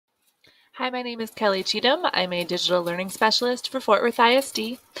Hi, my name is Kelly Cheatham. I'm a digital learning specialist for Fort Worth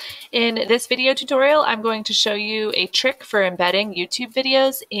ISD. In this video tutorial, I'm going to show you a trick for embedding YouTube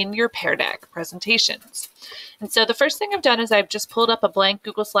videos in your Pear Deck presentations. And so the first thing I've done is I've just pulled up a blank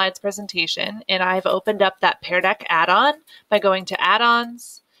Google Slides presentation and I've opened up that Pear Deck add-on by going to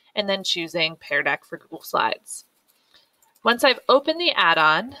Add-ons and then choosing Pear Deck for Google Slides. Once I've opened the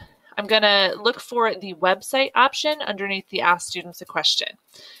add-on, I'm going to look for the website option underneath the Ask Students a Question.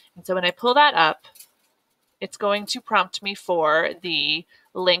 And so when I pull that up, it's going to prompt me for the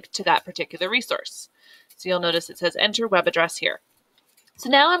link to that particular resource. So you'll notice it says enter web address here. So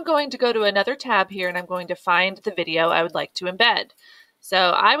now I'm going to go to another tab here and I'm going to find the video I would like to embed. So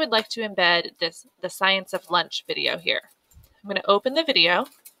I would like to embed the Science of Lunch video here. I'm going to open the video.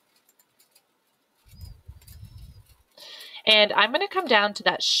 And I'm going to come down to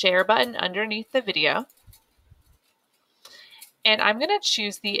that share button underneath the video. And I'm going to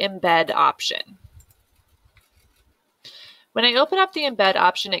choose the embed option. When I open up the embed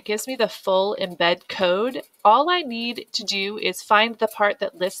option, it gives me the full embed code. All I need to do is find the part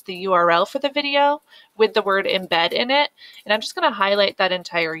that lists the URL for the video with the word embed in it. And I'm just going to highlight that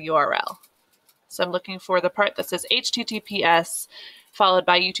entire URL. So I'm looking for the part that says HTTPS followed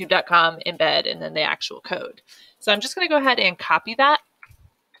by youtube.com embed and then the actual code. So I'm just going to go ahead and copy that.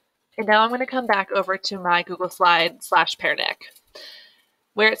 And now I'm going to come back over to my Google Slides / Pear Deck.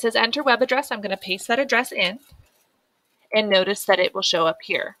 Where it says enter web address, I'm going to paste that address in and notice that it will show up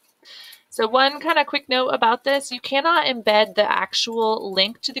here. So one kind of quick note about this, you cannot embed the actual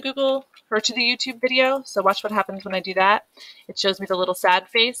link to the Google or to the YouTube video. So watch what happens when I do that. It shows me the little sad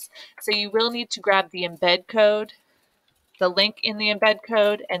face. So you will need to grab the embed code, the link in the embed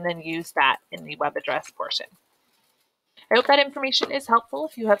code, and then use that in the web address portion. I hope that information is helpful.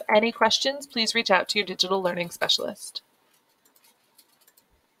 If you have any questions, please reach out to your digital learning specialist.